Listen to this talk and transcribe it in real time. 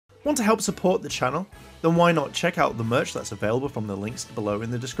Want to help support the channel? Then why not check out the merch that's available from the links below in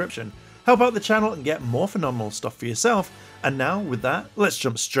the description. Help out the channel and get more phenomenal stuff for yourself. And now with that, let's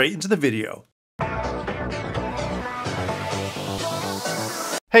jump straight into the video.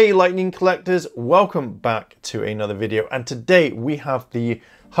 Hey Lightning collectors, welcome back to another video, and today we have the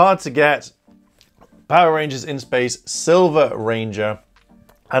hard to get Power Rangers in Space Silver Ranger,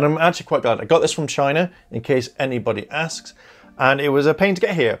 and I'm actually quite glad. I got this from China in case anybody asks, and it was a pain to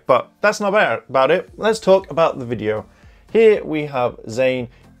get here, but that's not about it. Let's talk about the video. Here we have Zane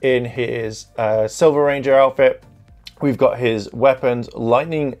in his Silver Ranger outfit. We've got his weapons,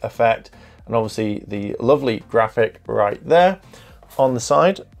 lightning effect, and obviously the lovely graphic right there. On the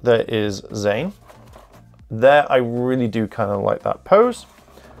side, there is Zane. There, I really do kind of like that pose.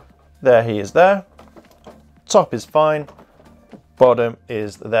 There he is there. Top is fine. Bottom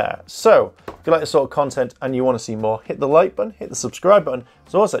is there. So, if you like this sort of content and you want to see more, hit the like button, hit the subscribe button.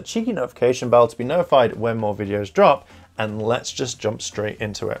 There's also that cheeky notification bell to be notified when more videos drop. And let's just jump straight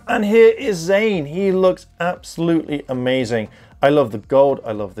into it. And here is Zane. He looks absolutely amazing. I love the gold,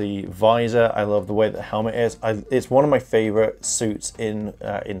 I love the visor, I love the way the helmet is. It's one of my favorite suits in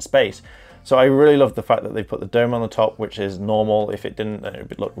space. So I really love the fact that they put the dome on the top, which is normal. If it didn't, then it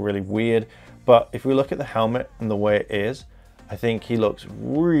would look really weird. But if we look at the helmet and the way it is, I think he looks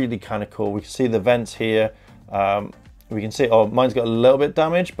really kind of cool. We can see the vents here. We can see, oh, mine's got a little bit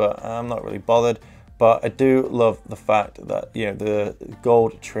damaged, but I'm not really bothered. But I do love the fact that, you know, the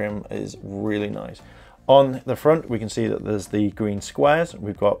gold trim is really nice. On the front, we can see that there's the green squares.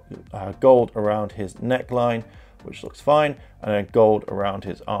 We've got gold around his neckline, which looks fine, and then gold around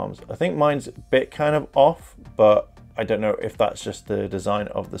his arms. I think mine's a bit kind of off, but I don't know if that's just the design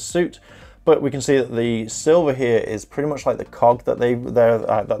of the suit. But we can see that the silver here is pretty much like the cog that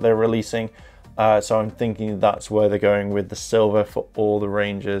they're releasing. So I'm thinking that's where they're going with the silver for all the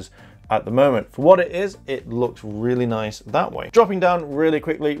Rangers at the moment. For what it is, it looks really nice that way. Dropping down really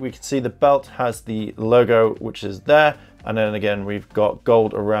quickly, we can see the belt has the logo, which is there. And then again, we've got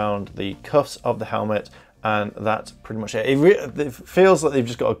gold around the cuffs of the helmet, and that's pretty much it. It feels like they've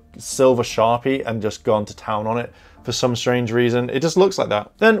just got a silver Sharpie and just gone to town on it for some strange reason. It just looks like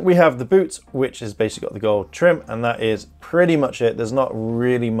that. Then we have the boots, which has basically got the gold trim, and that is pretty much it. There's not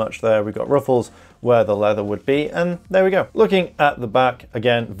really much there. We've got ruffles where the leather would be, and there we go. Looking at the back,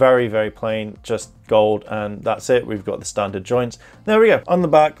 again, very, very plain, just gold, and that's it. We've got the standard joints. There we go. On the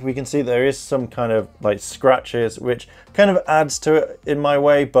back, we can see there is some kind of like scratches, which kind of adds to it in my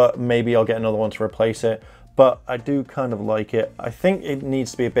way, but maybe I'll get another one to replace it. But I do kind of like it. I think it needs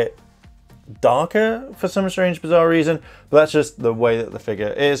to be a bit darker for some strange bizarre reason, but that's just the way that the figure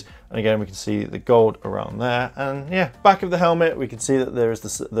is. And again, we can see the gold around there, and yeah, back of the helmet, we can see that there is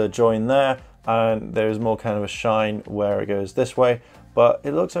the join there, and there's more kind of a shine where it goes this way, but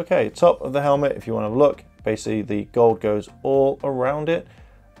it looks okay. Top of the helmet, if you want to have a look, basically the gold goes all around it,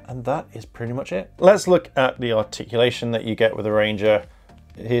 and that is pretty much it. Let's look at the articulation that you get with a Ranger.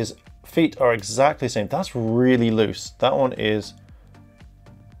 His feet are exactly the same. That's really loose. That one is,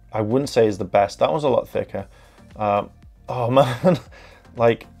 I wouldn't say is the best. That one's a lot thicker. Oh man,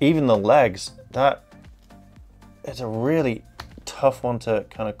 like even the legs, that is a really tough one to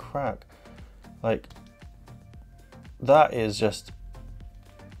kind of crack. Like that is just,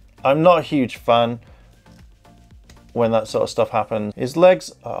 I'm not a huge fan when that sort of stuff happens. His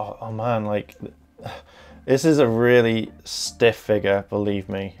legs, oh man, like this is a really stiff figure, believe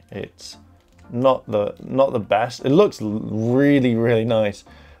me. It's not the best. It looks really, really nice.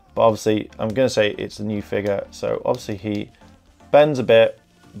 But obviously, I'm going to say it's a new figure. So obviously he bends a bit,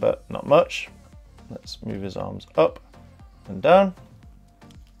 but not much. Let's move his arms up and down.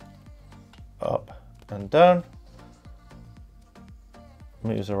 Up and down.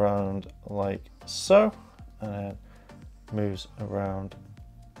 Moves around like so. And then moves around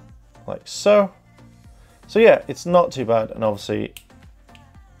like so. So yeah, it's not too bad. And obviously,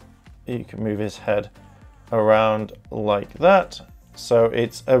 you can move his head around like that. So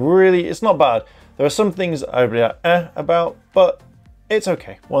it's not bad. There are some things I'd be like, about, but it's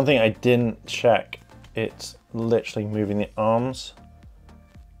okay. One thing I didn't check, it's literally moving the arms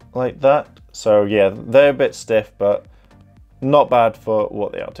like that. So yeah, they're a bit stiff, but not bad for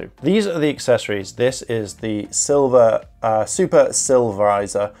what they are too. These are the accessories. This is the silver, super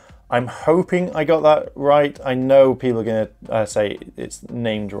silverizer. I'm hoping I got that right. I know people are gonna say it's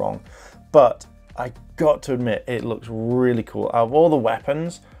named wrong, but I got to admit, it looks really cool. Out of all the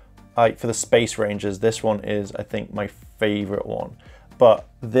weapons, like for the Space Rangers, this one is, I think, my favorite one. But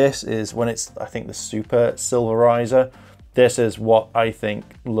this is, when it's, I think, the Super Silverizer, this is what I think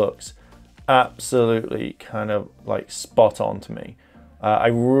looks absolutely kind of like spot on to me. I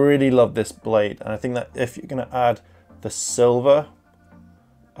really love this blade, and I think that if you're going to add the silver,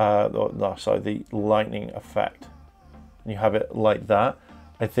 the lightning effect, and you have it like that,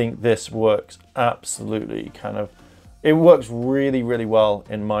 I think this works absolutely it works really, really well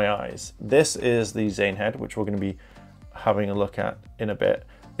in my eyes. This is the Zane head, which we're going to be having a look at in a bit.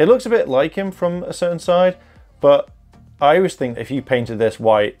 It looks a bit like him from a certain side, but I always think if you painted this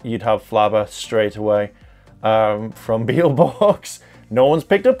white, you'd have Flabber straight away from Beetleborgs. No one's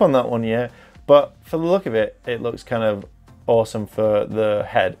picked up on that one yet, but for the look of it, it looks kind of awesome for the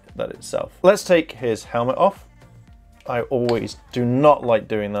head that itself. Let's take his helmet off. I always do not like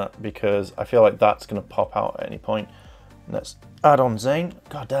doing that because I feel like that's going to pop out at any point. Let's add on Zane.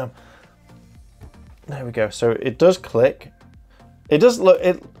 God damn. There we go. So it does click. It does look,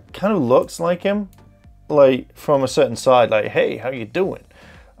 it kind of looks like him, like from a certain side, like, hey, how you doing?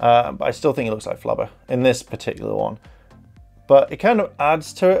 But I still think it looks like Flabber in this particular one. But it kind of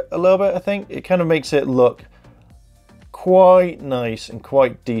adds to it a little bit, I think. It kind of makes it look quite nice and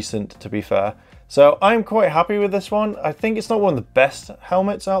quite decent, to be fair. So I'm quite happy with this one. I think it's not one of the best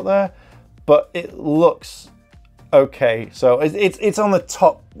helmets out there, but it looks okay. So it's on the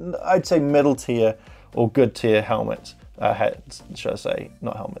top, I'd say middle tier or good tier helmets, heads, should I say,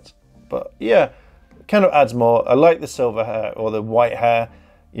 not helmets. But yeah, kind of adds more. I like the silver hair or the white hair.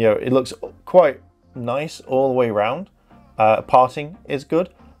 You know, it looks quite nice all the way around. Parting is good.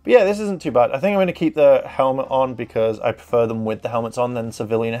 But yeah, this isn't too bad. I think I'm going to keep the helmet on because I prefer them with the helmets on than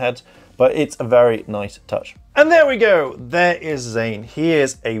civilian heads. But it's a very nice touch. And there we go. There is Zane. He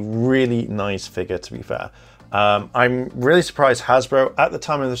is a really nice figure, to be fair. I'm really surprised Hasbro, at the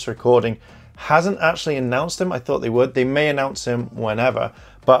time of this recording, hasn't actually announced him. I thought they would. They may announce him whenever.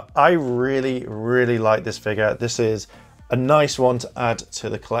 But I really, really like this figure. This is a nice one to add to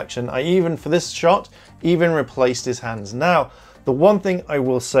the collection. I even, for this shot, even replaced his hands. Now, the one thing I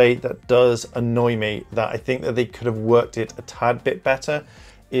will say that does annoy me, that I think that they could have worked it a tad bit better,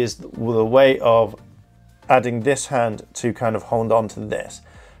 is the way of adding this hand to kind of hold on to this.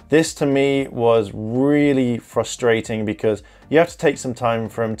 This to me was really frustrating because you have to take some time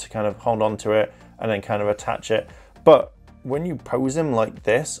for him to kind of hold on to it and then kind of attach it. But when you pose him like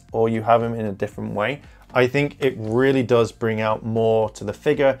this, or you have him in a different way, I think it really does bring out more to the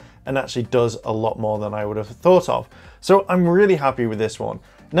figure and actually does a lot more than I would have thought of. So I'm really happy with this one.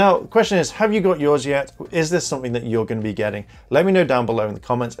 Now, the question is, have you got yours yet? Is this something that you're going to be getting? Let me know down below in the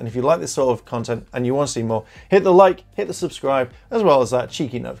comments. And if you like this sort of content and you want to see more, hit the like, hit the subscribe, as well as that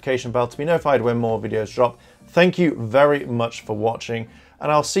cheeky notification bell to be notified when more videos drop. Thank you very much for watching,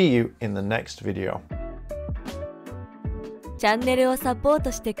 and I'll see you in the next video. チャンネルをサポー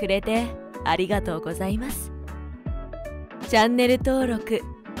トしてくれてありがとうございます。チャンネル登録、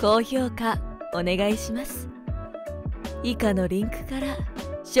高評価お願いします。以下のリンクから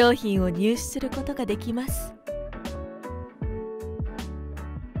商品を入手することができます。